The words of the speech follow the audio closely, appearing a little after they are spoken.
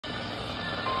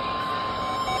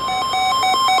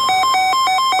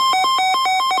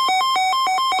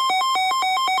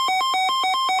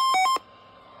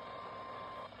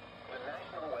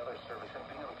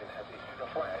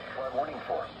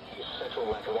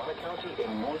Lackawanna County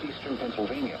in northeastern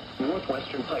Pennsylvania,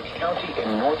 northwestern Pike County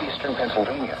in northeastern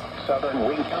Pennsylvania, southern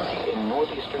Wayne County in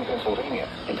northeastern Pennsylvania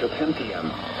until 10 p.m.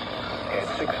 At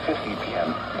 6:50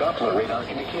 p.m., Doppler radar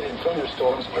indicated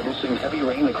thunderstorms producing heavy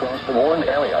rain across the warned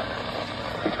area.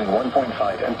 Between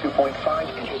 1.5 and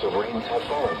 2.5 inches of rain have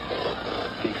fallen.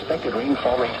 The expected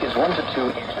rainfall rate is 1 to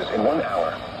 2 inches in 1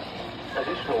 hour.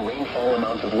 Additional rainfall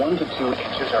amounts of 1 to 2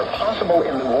 inches are possible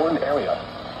in the warned area.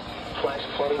 Flash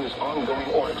flooding is ongoing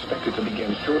or expected to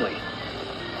begin shortly.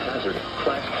 Hazard: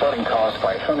 flash flooding caused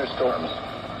by thunderstorms.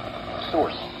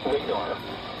 Source: radar.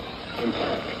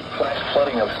 Impact: flash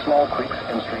flooding of small creeks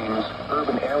and streams,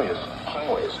 urban areas,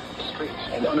 highways, streets,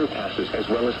 and underpasses, as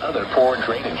well as other poor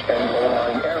drainage and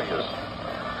low-lying areas.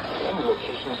 Some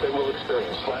locations that will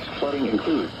experience flash flooding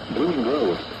include Blooming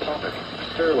Grove, Popic,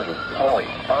 Sterling, Holly,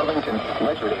 Arlington,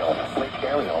 Ledgerdale, Lake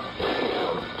Ariel,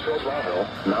 Treaslaville,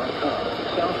 Mount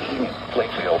Cobb, South Canyon,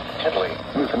 Lakefield, Headley,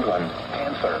 Newfoundland,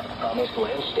 Panther, Promised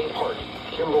Land State Park,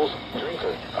 Kimball's,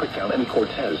 Draper, Quicktown, and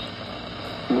Cortez.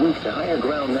 Move to higher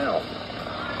ground now.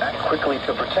 Act quickly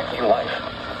to protect your life.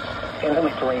 In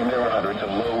hilly terrain, there are hundreds of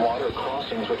low water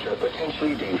crossings which are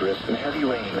potentially dangerous in heavy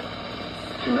rain.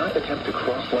 Do not attempt to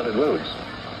cross flooded roads.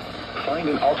 Find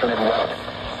an alternate route.